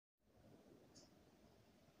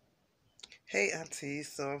Hey Auntie,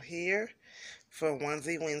 so I'm here for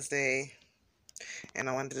Onesie Wednesday, and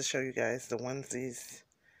I wanted to show you guys the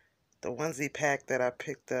onesie pack that I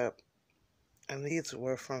picked up, and these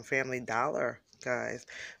were from Family Dollar, guys.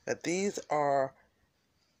 But these are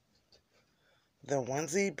the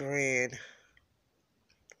onesie brand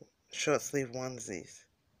short sleeve onesies.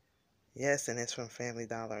 Yes, and it's from Family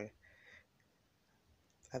Dollar.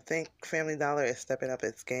 I think Family Dollar is stepping up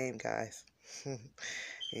its game, guys.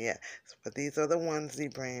 Yeah, but these are the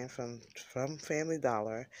onesie brand from Family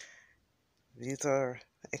Dollar. It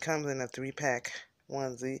comes in a 3-pack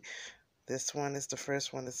onesie. This one is the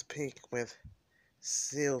first one. It's pink with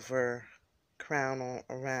silver crown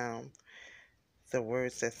around the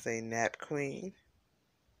words that say Nap Queen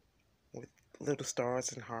with little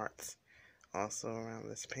stars and hearts also around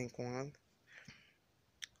this pink one.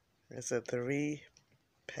 It's a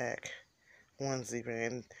 3-pack onesie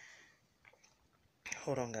brand.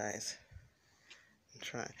 Hold on, guys. I'm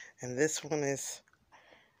trying. And this one is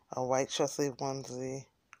a white short sleeve onesie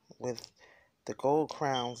with the gold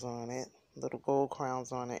crowns on it, little gold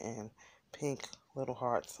crowns on it, and pink little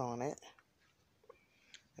hearts on it.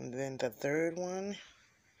 And then the third one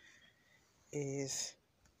is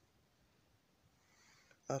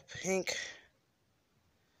a pink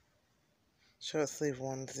short sleeve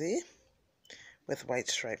onesie with white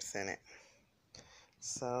stripes in it.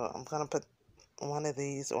 So I'm gonna put one of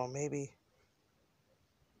these, or maybe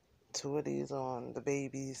 2 of these, on the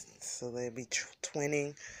babies so they'll be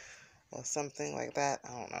twinning or something like that.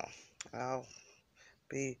 I don't know. I'll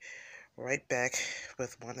be right back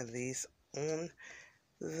with one of these on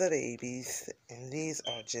the babies, and these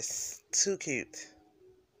are just too cute.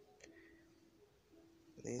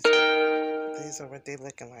 These are what they're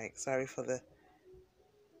looking like. Sorry for the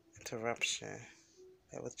interruption.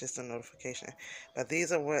 That was just a notification. But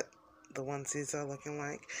these are what the onesies are looking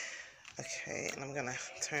like. Okay, and I'm gonna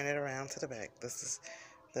turn it around to the back. This is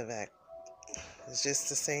the back. It's just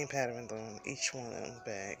the same pattern on each one on the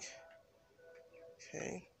back.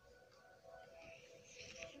 Okay.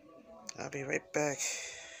 I'll be right back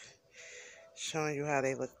showing you how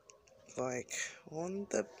they look like on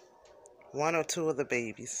the one or two of the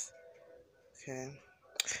babies. Okay.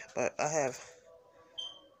 But I have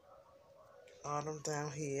Autumn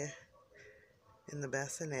down here in the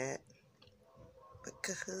bassinet. Look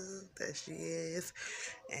at her, there she is.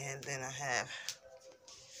 And then I have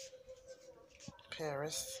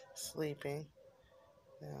Paris sleeping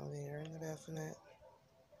down there in the bassinet.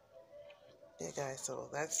 Yeah, guys, so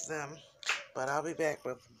that's them. But I'll be back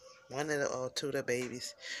with one of the or two of the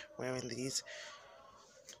babies wearing these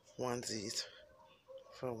onesies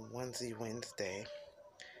for Onesie Wednesday.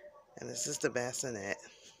 And this is the bassinet.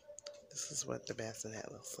 This is what the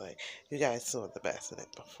bassinet looks like. You guys saw the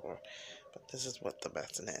bassinet before, but this is what the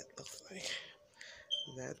bassinet looks like.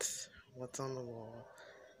 That's what's on the wall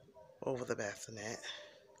over the bassinet.